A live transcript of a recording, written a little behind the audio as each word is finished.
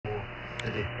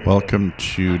Welcome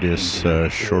to this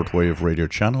shortwave radio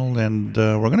channel, and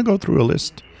we're going to go through a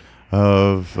list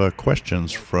of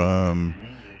questions from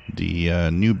the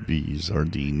newbies or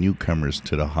the newcomers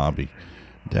to the hobby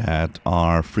that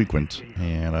are frequent.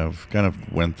 And I've kind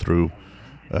of went through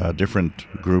different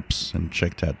groups and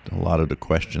checked out a lot of the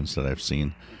questions that I've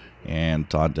seen and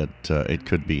thought that it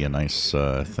could be a nice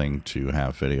thing to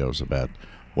have videos about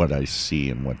what I see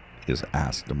and what is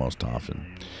asked the most often.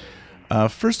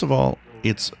 First of all,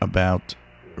 it's about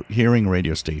hearing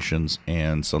radio stations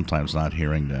and sometimes not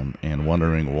hearing them and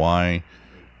wondering why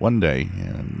one day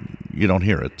you don't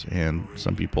hear it. And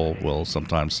some people will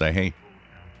sometimes say, hey,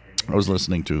 I was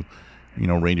listening to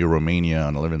Radio Romania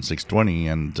on 11620,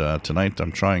 and tonight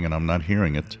I'm trying and I'm not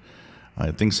hearing it. I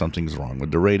think something's wrong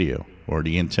with the radio or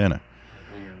the antenna.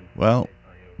 Well,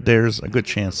 there's a good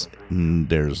chance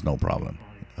there's no problem.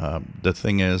 The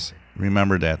thing is,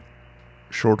 remember that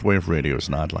shortwave radio is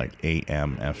not like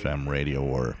AM, FM radio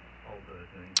or,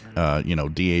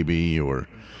 DAB or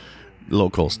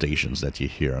local stations that you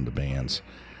hear on the bands.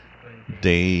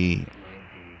 They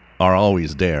are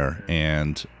always there,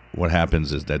 and what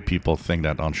happens is that people think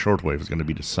that on shortwave is going to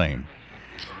be the same.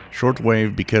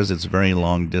 Shortwave, because it's very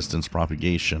long distance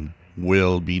propagation,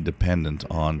 will be dependent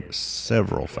on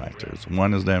several factors.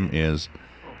 One of them is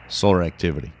solar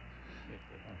activity.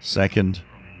 Second,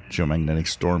 geomagnetic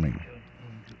storming.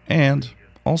 And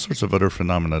all sorts of other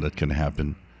phenomena that can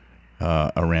happen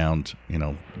around,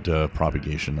 the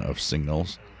propagation of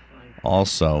signals.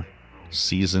 Also,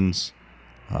 seasons,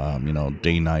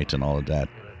 day, night, and all of that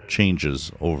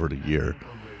changes over the year.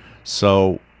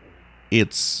 So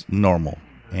it's normal.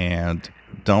 And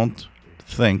don't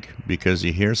think because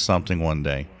you hear something one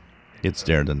day, it's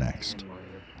there the next.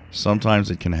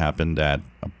 Sometimes it can happen that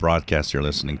a broadcast you're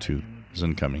listening to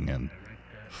isn't coming in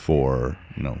for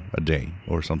a day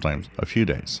or sometimes a few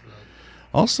days.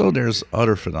 Also, there's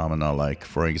other phenomena, like,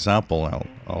 for example,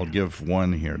 I'll give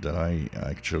one here that I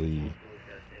actually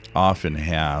often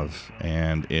have,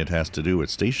 and it has to do with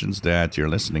stations that you're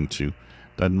listening to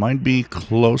that might be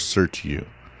closer to you.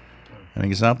 An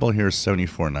example here is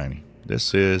 7490.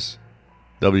 This is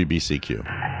WBCQ.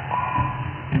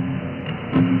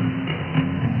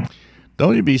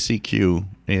 WBCQ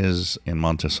is in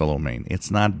Monticello, Maine.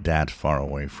 It's not that far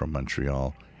away from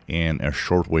Montreal in a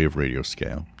shortwave radio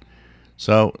scale.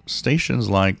 So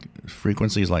stations like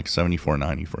frequencies like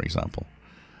 7490, for example,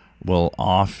 will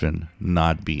often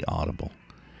not be audible.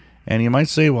 And you might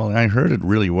say, well, I heard it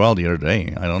really well the other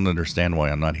day. I don't understand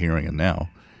why I'm not hearing it now.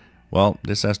 Well,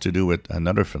 this has to do with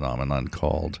another phenomenon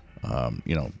called,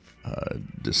 the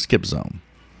skip zone.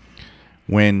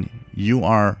 When you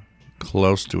are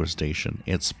close to a station,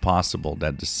 it's possible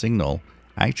that the signal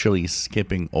actually is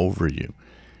skipping over you,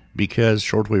 because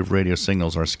shortwave radio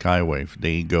signals are skywave.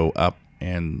 They go up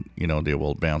and they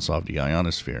will bounce off the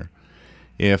ionosphere.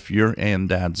 If you're in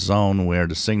that zone where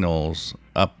the signal's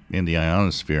up in the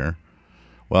ionosphere,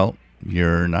 well,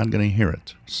 you're not going to hear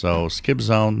it. So skip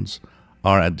zones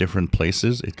are at different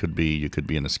places. You could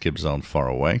be in a skip zone far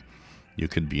away. You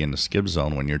could be in a skip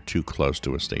zone when you're too close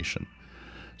to a station.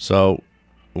 So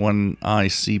when I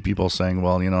see people saying,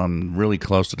 well, I'm really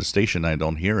close to the station, I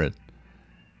don't hear it,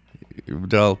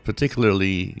 well,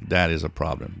 particularly that is a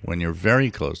problem. When you're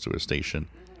very close to a station,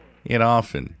 it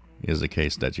often is the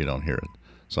case that you don't hear it.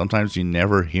 Sometimes you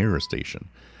never hear a station.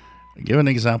 I'll give an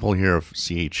example here of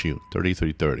CHU,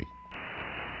 3330.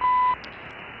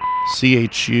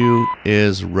 CHU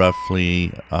is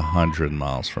roughly 100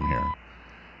 miles from here.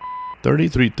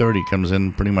 3330 comes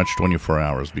in pretty much 24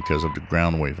 hours because of the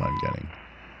ground wave I'm getting.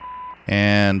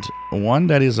 And one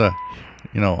that is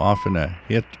often a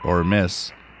hit or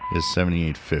miss is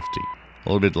 7850, a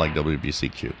little bit like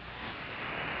WBCQ.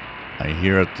 I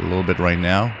hear it a little bit right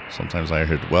now. Sometimes I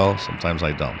hear it well, sometimes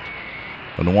I don't.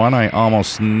 But the one I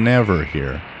almost never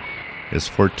hear is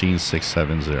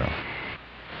 14670,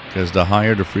 because the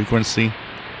higher the frequency,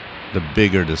 the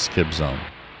bigger the skip zone.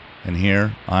 And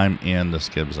here, I'm in the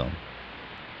skip zone.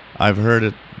 I've heard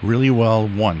it really well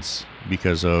once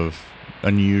because of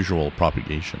unusual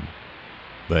propagation,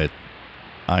 but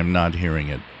I'm not hearing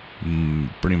it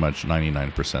pretty much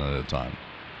 99% of the time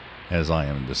as I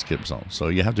am in the skip zone. So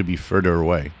you have to be further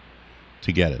away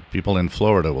to get it. People in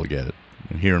Florida will get it.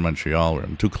 And here in Montreal,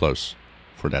 I'm too close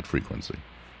for that frequency.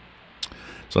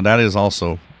 So that is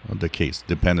also the case,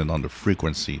 dependent on the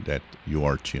frequency that you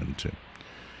are tuned to.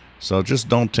 So just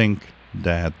don't think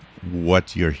that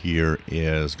what you hear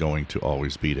is going to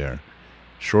always be there.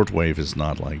 Shortwave is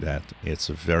not like that. It's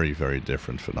a very, very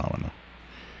different phenomenon.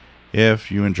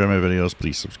 If you enjoy my videos,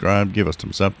 please subscribe, give us a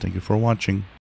thumbs up. Thank you for watching.